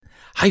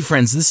Hi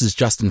friends, this is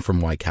Justin from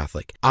Why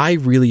Catholic. I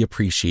really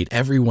appreciate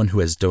everyone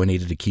who has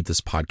donated to keep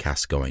this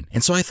podcast going.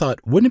 And so I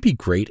thought, wouldn't it be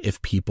great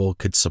if people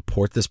could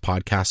support this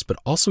podcast, but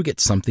also get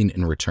something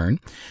in return?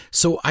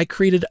 So I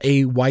created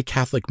a Why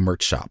Catholic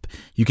merch shop.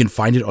 You can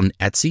find it on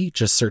Etsy,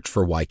 just search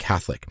for Why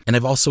Catholic. And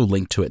I've also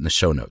linked to it in the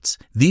show notes.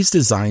 These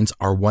designs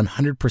are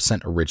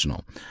 100%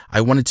 original. I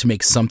wanted to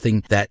make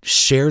something that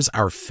shares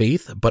our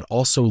faith, but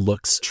also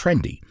looks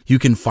trendy. You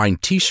can find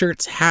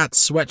t-shirts,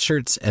 hats,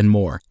 sweatshirts, and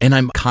more. And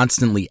I'm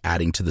constantly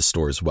adding to the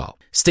store as well.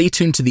 Stay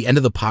tuned to the end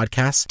of the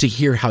podcast to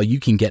hear how you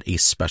can get a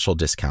special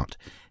discount.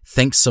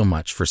 Thanks so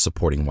much for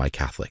supporting Why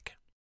Catholic.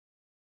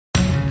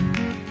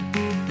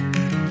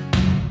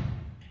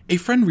 A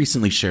friend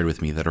recently shared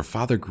with me that her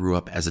father grew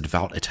up as a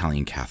devout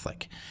Italian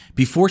Catholic.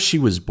 Before she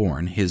was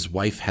born, his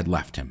wife had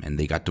left him and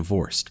they got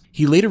divorced.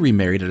 He later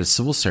remarried at a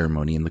civil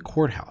ceremony in the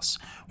courthouse.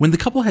 When the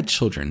couple had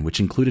children, which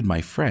included my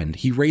friend,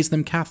 he raised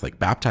them Catholic,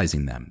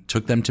 baptizing them,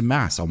 took them to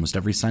Mass almost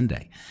every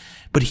Sunday.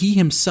 But he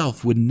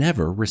himself would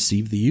never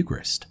receive the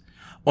Eucharist.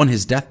 On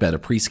his deathbed, a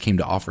priest came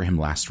to offer him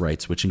last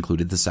rites, which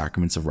included the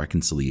sacraments of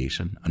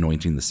reconciliation,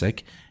 anointing the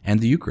sick, and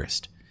the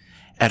Eucharist.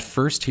 At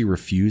first, he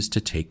refused to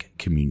take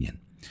communion,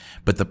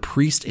 but the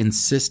priest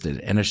insisted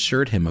and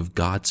assured him of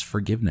God's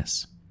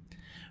forgiveness.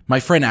 My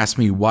friend asked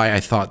me why I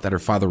thought that her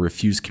father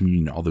refused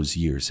communion all those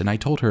years, and I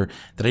told her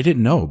that I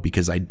didn't know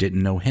because I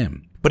didn't know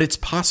him. But it's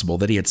possible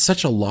that he had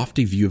such a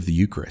lofty view of the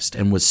Eucharist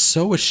and was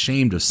so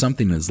ashamed of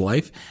something in his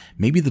life,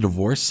 maybe the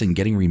divorce and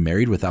getting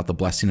remarried without the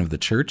blessing of the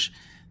church,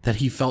 that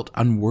he felt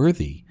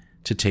unworthy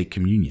to take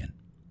communion.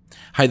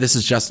 Hi, this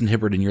is Justin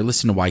Hibbert, and you're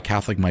listening to Why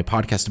Catholic, my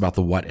podcast about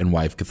the what and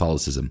why of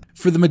Catholicism.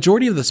 For the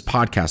majority of this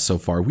podcast so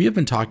far, we have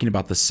been talking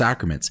about the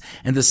sacraments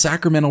and the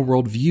sacramental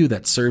worldview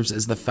that serves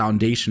as the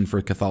foundation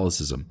for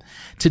Catholicism.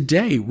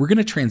 Today, we're going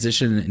to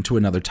transition into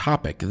another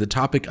topic, the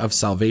topic of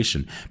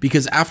salvation,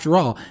 because after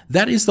all,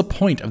 that is the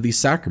point of these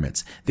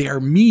sacraments. They are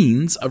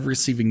means of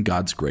receiving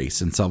God's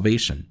grace and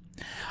salvation.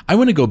 I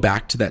want to go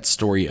back to that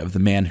story of the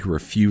man who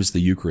refused the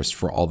Eucharist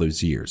for all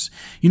those years.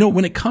 You know,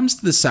 when it comes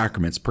to the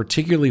sacraments,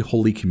 particularly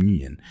Holy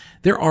Communion,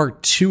 there are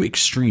two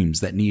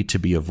extremes that need to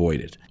be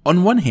avoided.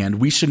 On one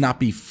hand, we should not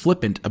be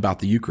flippant about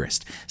the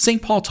Eucharist.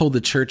 St. Paul told the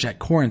church at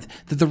Corinth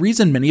that the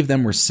reason many of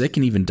them were sick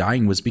and even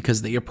dying was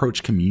because they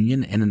approached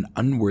communion in an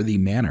unworthy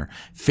manner,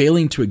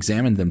 failing to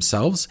examine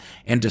themselves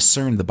and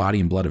discern the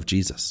body and blood of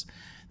Jesus.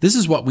 This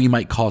is what we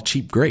might call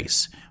cheap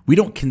grace. We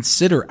don't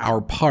consider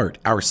our part,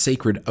 our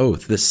sacred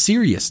oath, the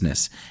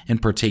seriousness in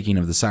partaking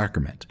of the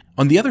sacrament.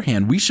 On the other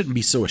hand, we shouldn't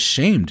be so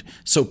ashamed,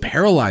 so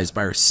paralyzed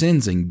by our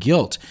sins and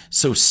guilt,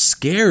 so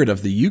scared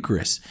of the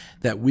Eucharist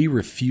that we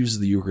refuse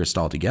the Eucharist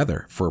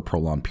altogether for a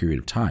prolonged period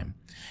of time.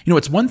 You know,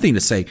 it's one thing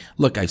to say,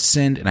 look, I've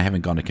sinned and I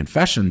haven't gone to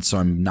confession, so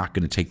I'm not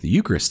going to take the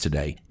Eucharist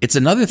today. It's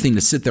another thing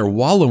to sit there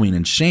wallowing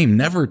in shame,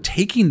 never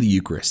taking the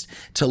Eucharist,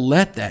 to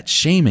let that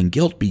shame and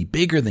guilt be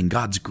bigger than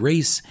God's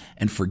grace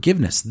and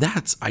forgiveness.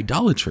 That's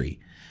idolatry.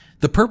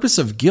 The purpose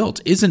of guilt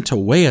isn't to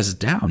weigh us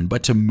down,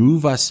 but to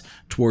move us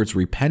towards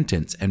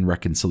repentance and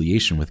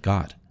reconciliation with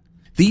God.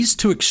 These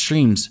two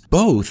extremes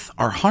both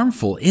are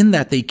harmful in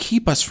that they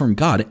keep us from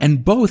God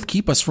and both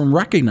keep us from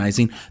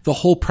recognizing the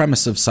whole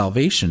premise of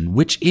salvation,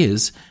 which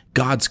is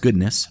God's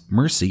goodness,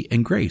 mercy,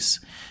 and grace.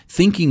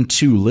 Thinking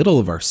too little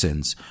of our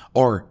sins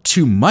or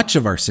too much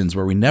of our sins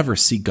where we never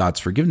seek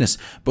God's forgiveness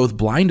both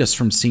blind us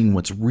from seeing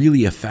what's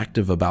really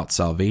effective about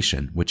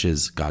salvation, which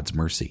is God's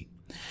mercy.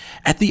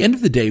 At the end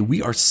of the day,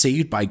 we are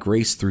saved by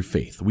grace through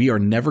faith. We are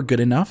never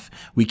good enough.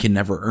 We can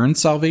never earn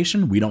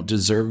salvation. We don't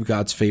deserve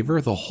God's favor.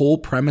 The whole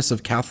premise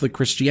of Catholic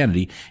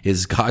Christianity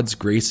is God's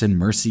grace and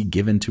mercy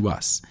given to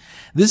us.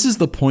 This is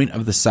the point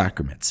of the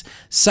sacraments.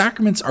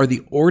 Sacraments are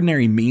the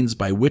ordinary means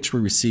by which we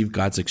receive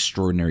God's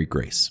extraordinary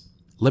grace.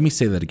 Let me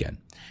say that again.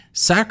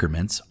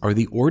 Sacraments are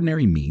the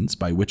ordinary means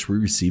by which we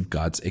receive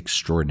God's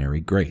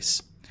extraordinary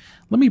grace.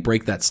 Let me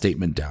break that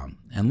statement down,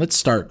 and let's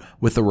start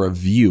with a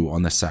review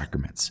on the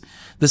sacraments.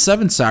 The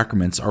 7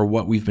 sacraments are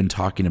what we've been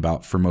talking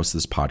about for most of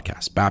this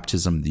podcast: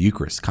 baptism, the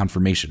Eucharist,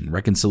 confirmation,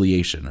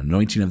 reconciliation,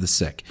 anointing of the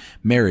sick,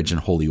 marriage,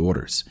 and holy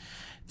orders.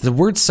 The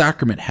word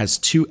sacrament has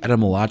 2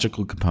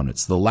 etymological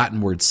components: the Latin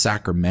word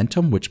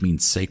sacramentum, which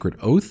means sacred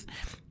oath,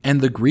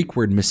 and the Greek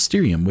word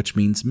mysterium, which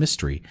means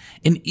mystery.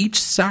 In each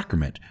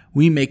sacrament,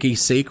 we make a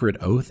sacred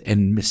oath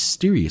and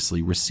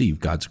mysteriously receive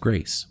God's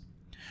grace.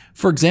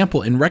 For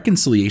example, in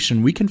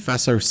reconciliation, we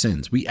confess our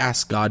sins. We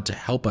ask God to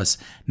help us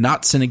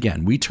not sin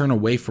again. We turn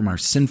away from our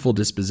sinful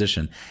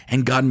disposition,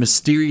 and God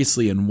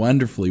mysteriously and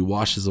wonderfully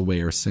washes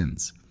away our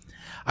sins.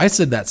 I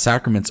said that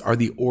sacraments are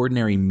the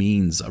ordinary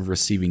means of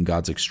receiving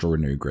God's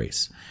extraordinary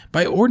grace.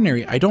 By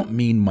ordinary, I don't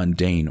mean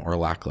mundane or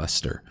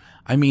lackluster.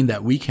 I mean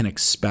that we can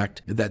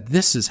expect that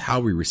this is how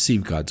we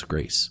receive God's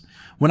grace.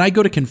 When I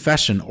go to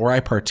confession or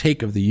I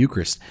partake of the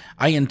Eucharist,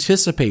 I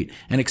anticipate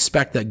and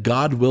expect that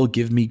God will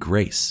give me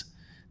grace.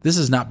 This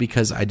is not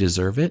because I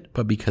deserve it,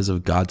 but because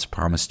of God's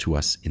promise to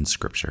us in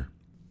Scripture.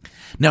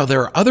 Now,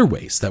 there are other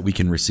ways that we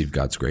can receive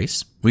God's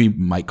grace. We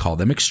might call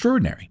them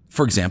extraordinary.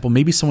 For example,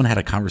 maybe someone had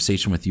a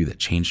conversation with you that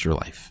changed your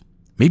life.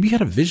 Maybe you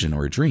had a vision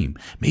or a dream.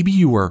 Maybe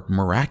you were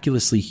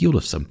miraculously healed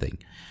of something.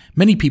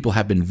 Many people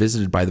have been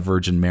visited by the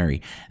Virgin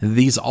Mary.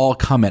 These all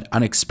come at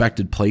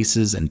unexpected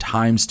places and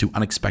times to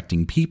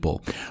unexpected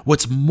people.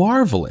 What's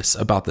marvelous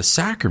about the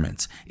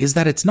sacraments is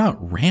that it's not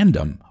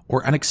random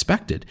or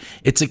unexpected.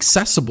 It's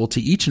accessible to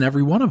each and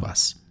every one of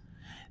us.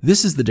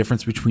 This is the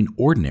difference between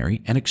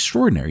ordinary and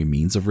extraordinary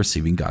means of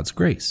receiving God's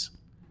grace.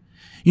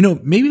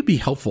 Maybe it'd be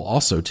helpful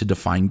also to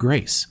define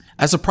grace.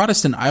 As a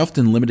Protestant, I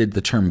often limited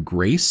the term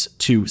grace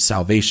to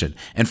salvation.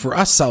 And for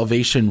us,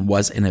 salvation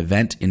was an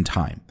event in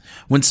time.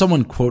 When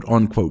someone quote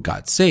unquote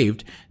got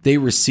saved, they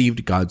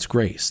received God's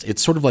grace.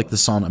 It's sort of like the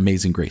song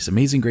Amazing Grace.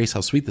 Amazing grace, how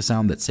sweet the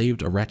sound that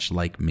saved a wretch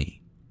like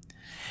me.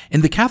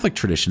 In the Catholic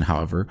tradition,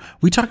 however,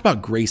 we talk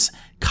about grace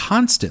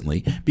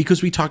constantly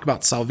because we talk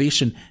about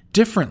salvation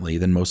differently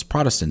than most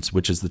Protestants,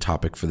 which is the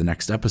topic for the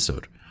next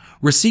episode.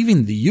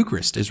 Receiving the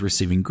Eucharist is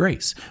receiving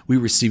grace. We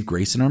receive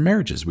grace in our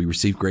marriages. We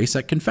receive grace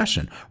at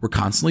confession. We're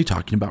constantly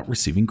talking about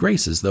receiving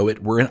grace as though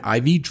it were an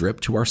IV drip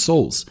to our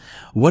souls.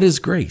 What is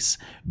grace?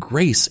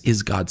 Grace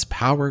is God's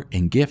power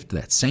and gift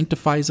that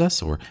sanctifies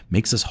us or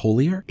makes us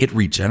holier. It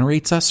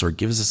regenerates us or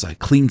gives us a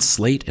clean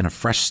slate and a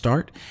fresh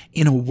start.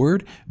 In a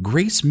word,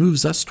 grace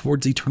moves us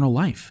towards eternal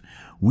life.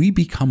 We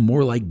become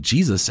more like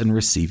Jesus in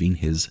receiving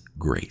his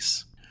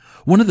grace.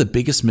 One of the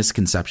biggest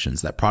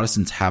misconceptions that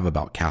Protestants have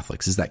about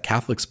Catholics is that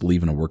Catholics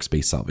believe in a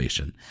works-based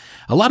salvation.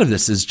 A lot of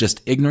this is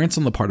just ignorance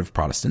on the part of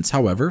Protestants.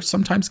 However,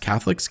 sometimes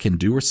Catholics can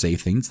do or say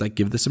things that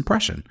give this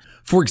impression.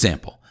 For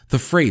example, the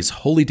phrase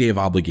holy day of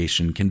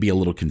obligation can be a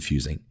little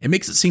confusing. It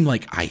makes it seem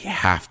like I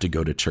have to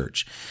go to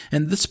church.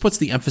 And this puts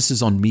the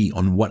emphasis on me,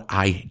 on what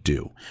I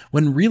do,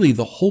 when really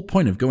the whole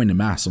point of going to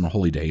Mass on a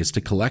holy day is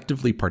to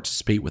collectively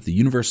participate with the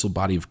universal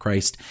body of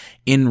Christ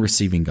in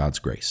receiving God's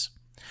grace.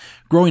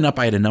 Growing up,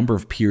 I had a number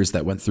of peers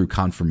that went through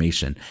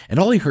confirmation, and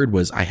all I heard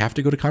was, I have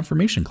to go to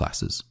confirmation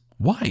classes.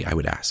 Why, I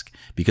would ask.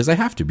 Because I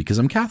have to, because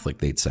I'm Catholic,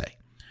 they'd say.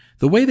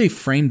 The way they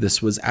framed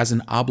this was as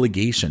an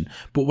obligation,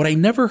 but what I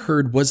never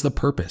heard was the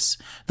purpose.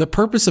 The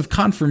purpose of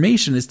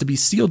confirmation is to be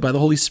sealed by the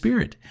Holy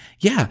Spirit.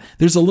 Yeah,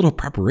 there's a little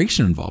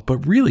preparation involved,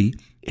 but really,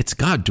 it's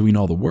God doing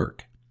all the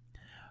work.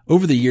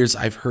 Over the years,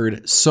 I've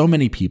heard so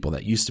many people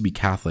that used to be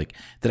Catholic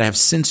that have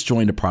since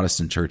joined a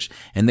Protestant church,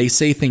 and they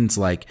say things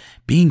like,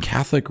 being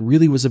Catholic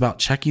really was about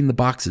checking the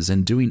boxes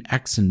and doing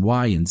X and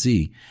Y and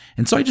Z.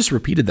 And so I just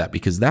repeated that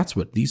because that's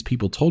what these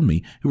people told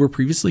me who were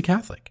previously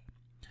Catholic.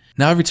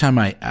 Now, every time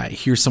I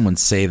hear someone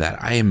say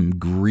that, I am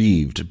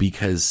grieved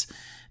because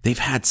they've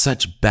had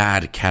such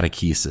bad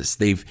catechesis.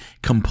 They've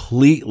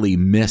completely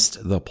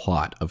missed the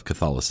plot of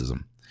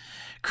Catholicism.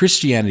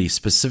 Christianity,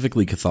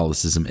 specifically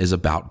Catholicism, is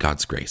about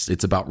God's grace.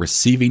 It's about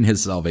receiving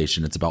his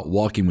salvation. It's about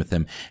walking with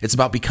him. It's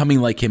about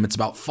becoming like him. It's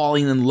about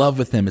falling in love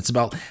with him. It's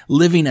about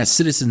living as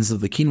citizens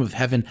of the kingdom of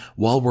heaven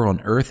while we're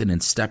on earth and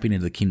then stepping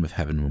into the kingdom of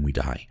heaven when we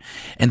die.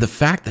 And the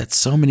fact that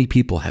so many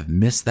people have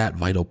missed that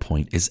vital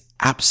point is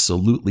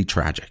absolutely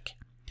tragic.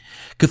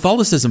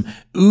 Catholicism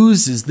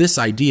oozes this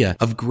idea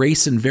of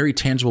grace in very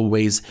tangible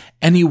ways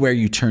anywhere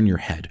you turn your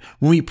head.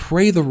 When we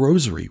pray the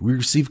rosary, we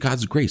receive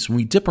God's grace. When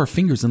we dip our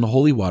fingers in the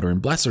holy water and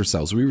bless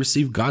ourselves, we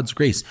receive God's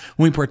grace.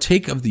 When we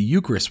partake of the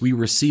Eucharist, we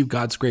receive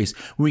God's grace.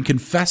 When we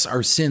confess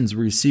our sins,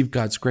 we receive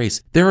God's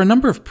grace. There are a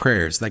number of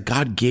prayers that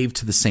God gave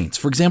to the saints.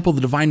 For example,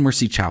 the Divine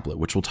Mercy Chaplet,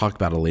 which we'll talk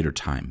about at a later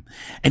time.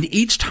 And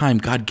each time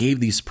God gave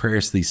these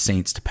prayers to these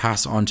saints to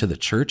pass on to the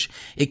church,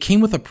 it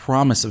came with a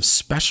promise of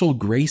special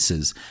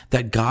graces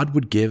that God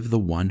would give the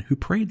one who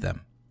prayed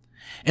them.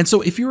 And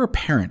so if you're a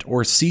parent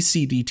or a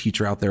CCD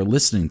teacher out there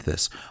listening to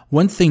this,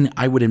 one thing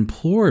I would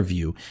implore of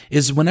you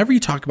is whenever you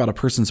talk about a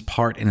person's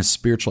part in a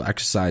spiritual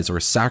exercise or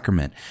a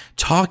sacrament,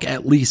 talk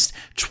at least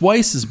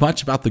twice as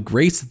much about the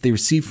grace that they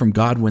receive from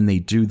God when they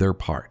do their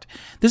part.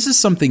 This is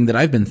something that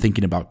I've been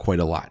thinking about quite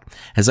a lot.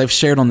 As I've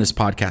shared on this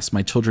podcast,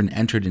 my children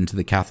entered into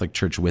the Catholic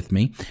Church with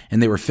me,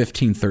 and they were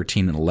 15,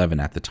 13, and 11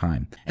 at the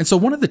time. And so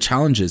one of the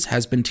challenges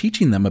has been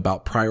teaching them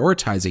about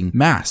prioritizing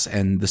Mass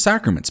and the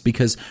sacraments,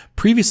 because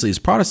previously as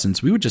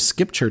Protestants, we would just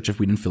skip church if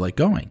we didn't feel like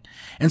going.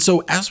 And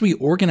so as we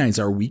organize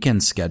our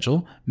weekend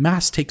schedule,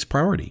 Mass takes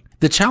priority.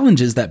 The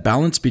challenge is that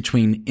balance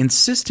between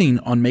insisting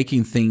on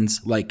making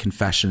things like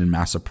confession and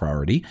Mass a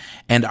priority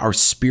and our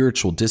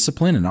spiritual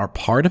discipline and our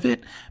part of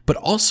it, but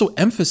also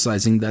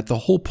emphasizing that the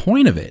whole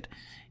point of it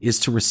is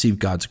to receive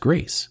God's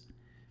grace.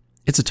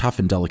 It's a tough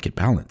and delicate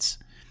balance.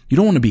 You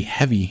don't want to be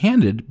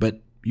heavy-handed,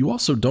 but you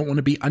also don't want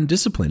to be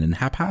undisciplined and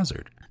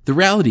haphazard. The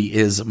reality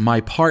is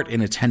my part in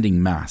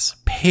attending Mass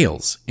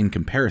pales in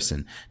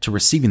comparison to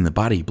receiving the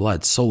body,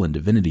 blood, soul, and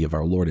divinity of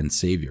our Lord and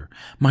Savior.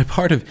 My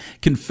part of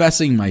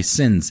confessing my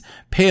sins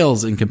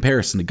pales in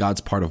comparison to God's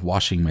part of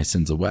washing my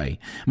sins away.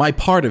 My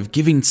part of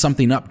giving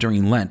something up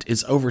during Lent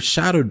is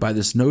overshadowed by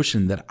this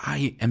notion that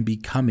I am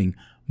becoming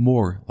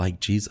more like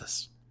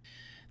Jesus.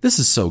 This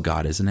is so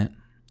God, isn't it?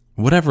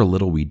 Whatever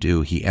little we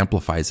do, he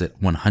amplifies it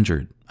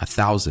 100,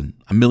 1,000,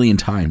 1,000,000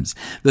 times.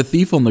 The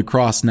thief on the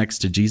cross next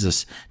to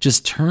Jesus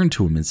just turned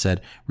to him and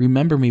said,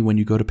 "Remember me when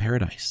you go to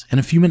paradise." And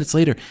a few minutes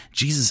later,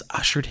 Jesus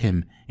ushered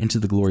him into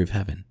the glory of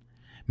heaven.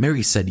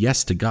 Mary said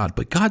yes to God,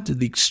 but God did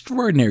the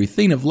extraordinary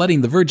thing of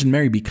letting the Virgin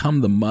Mary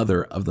become the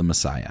mother of the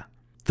Messiah.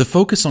 The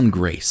focus on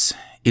grace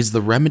is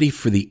the remedy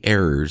for the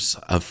errors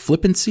of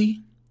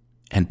flippancy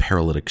and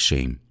paralytic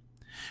shame.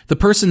 The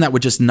person that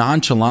would just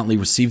nonchalantly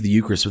receive the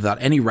Eucharist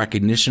without any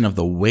recognition of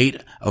the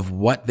weight of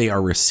what they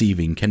are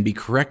receiving can be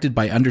corrected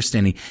by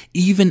understanding,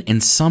 even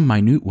in some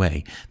minute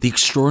way, the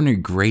extraordinary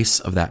grace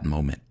of that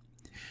moment.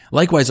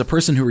 Likewise, a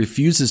person who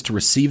refuses to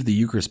receive the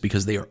Eucharist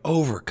because they are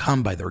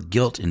overcome by their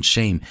guilt and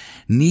shame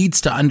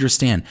needs to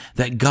understand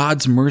that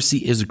God's mercy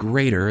is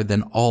greater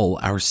than all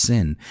our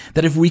sin.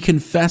 That if we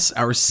confess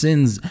our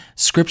sins,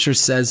 Scripture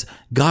says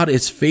God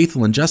is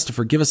faithful and just to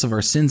forgive us of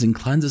our sins and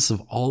cleanse us of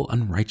all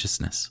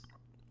unrighteousness.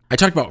 I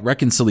talked about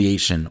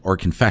reconciliation or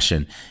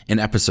confession in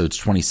episodes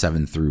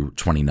 27 through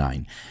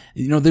 29.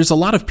 There's a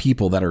lot of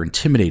people that are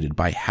intimidated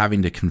by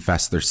having to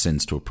confess their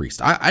sins to a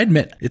priest. I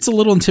admit, it's a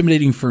little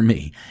intimidating for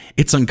me.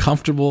 It's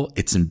uncomfortable.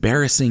 It's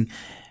embarrassing.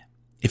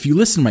 If you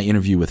listen to my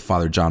interview with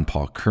Father John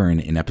Paul Kern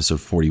in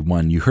episode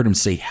 41, you heard him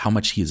say how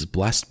much he is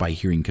blessed by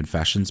hearing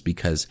confessions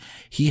because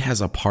he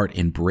has a part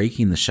in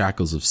breaking the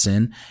shackles of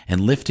sin and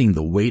lifting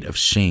the weight of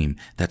shame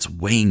that's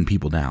weighing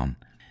people down.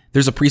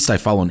 There's a priest I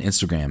follow on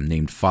Instagram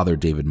named Father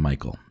David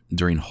Michael.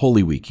 During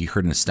Holy Week, he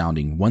heard an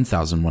astounding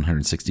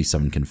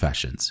 1,167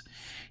 confessions.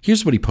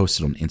 Here's what he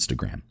posted on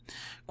Instagram.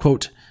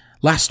 Quote,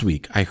 "Last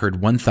week, I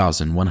heard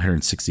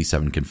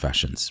 1,167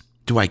 confessions.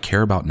 Do I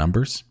care about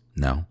numbers?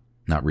 No,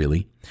 not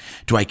really.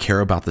 Do I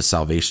care about the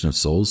salvation of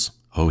souls?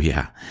 Oh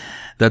yeah,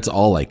 that's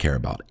all I care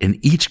about. And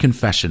each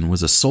confession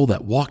was a soul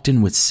that walked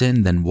in with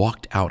sin, then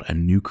walked out a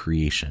new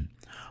creation.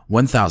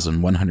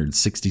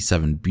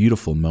 1,167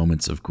 beautiful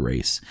moments of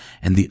grace,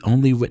 and the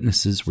only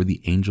witnesses were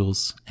the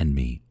angels and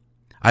me.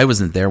 I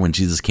wasn't there when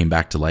Jesus came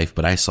back to life,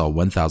 but I saw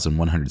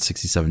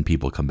 1,167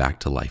 people come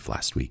back to life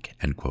last week."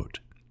 End quote.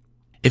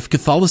 If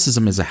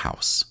Catholicism is a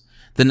house,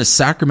 then a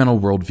sacramental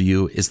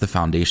worldview is the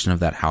foundation of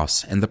that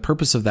house, and the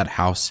purpose of that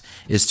house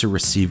is to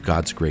receive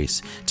God's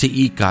grace, to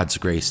eat God's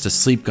grace, to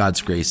sleep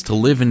God's grace, to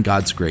live in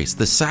God's grace.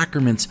 The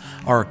sacraments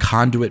are a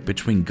conduit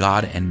between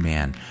God and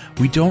man.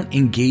 We don't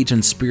engage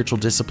in spiritual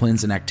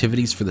disciplines and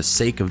activities for the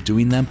sake of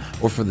doing them,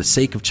 or for the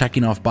sake of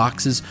checking off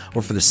boxes,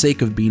 or for the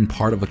sake of being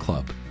part of a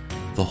club.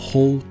 The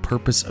whole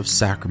purpose of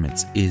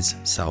sacraments is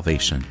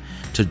salvation,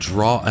 to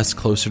draw us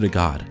closer to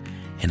God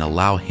and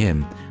allow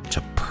Him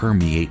to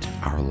permeate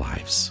our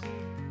lives.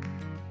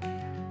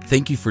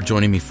 Thank you for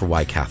joining me for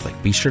Why Catholic.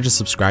 Be sure to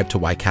subscribe to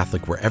Why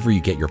Catholic wherever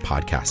you get your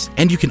podcasts.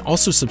 And you can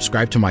also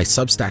subscribe to my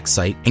Substack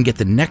site and get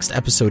the next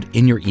episode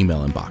in your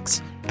email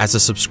inbox. As a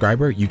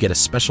subscriber, you get a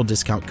special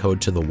discount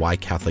code to the Why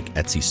Catholic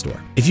Etsy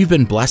store. If you've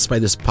been blessed by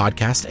this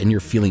podcast and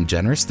you're feeling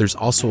generous, there's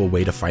also a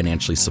way to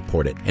financially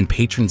support it, and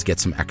patrons get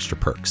some extra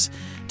perks.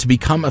 To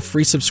become a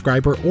free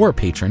subscriber or a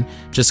patron,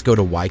 just go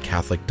to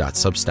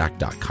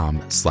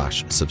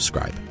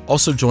whycatholic.substack.com/subscribe.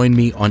 Also join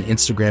me on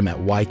Instagram at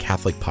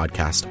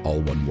whycatholicpodcast,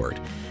 all one word.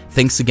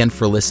 Thanks again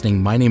for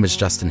listening. My name is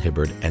Justin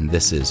Hibbard, and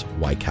this is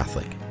Why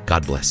Catholic.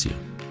 God bless you.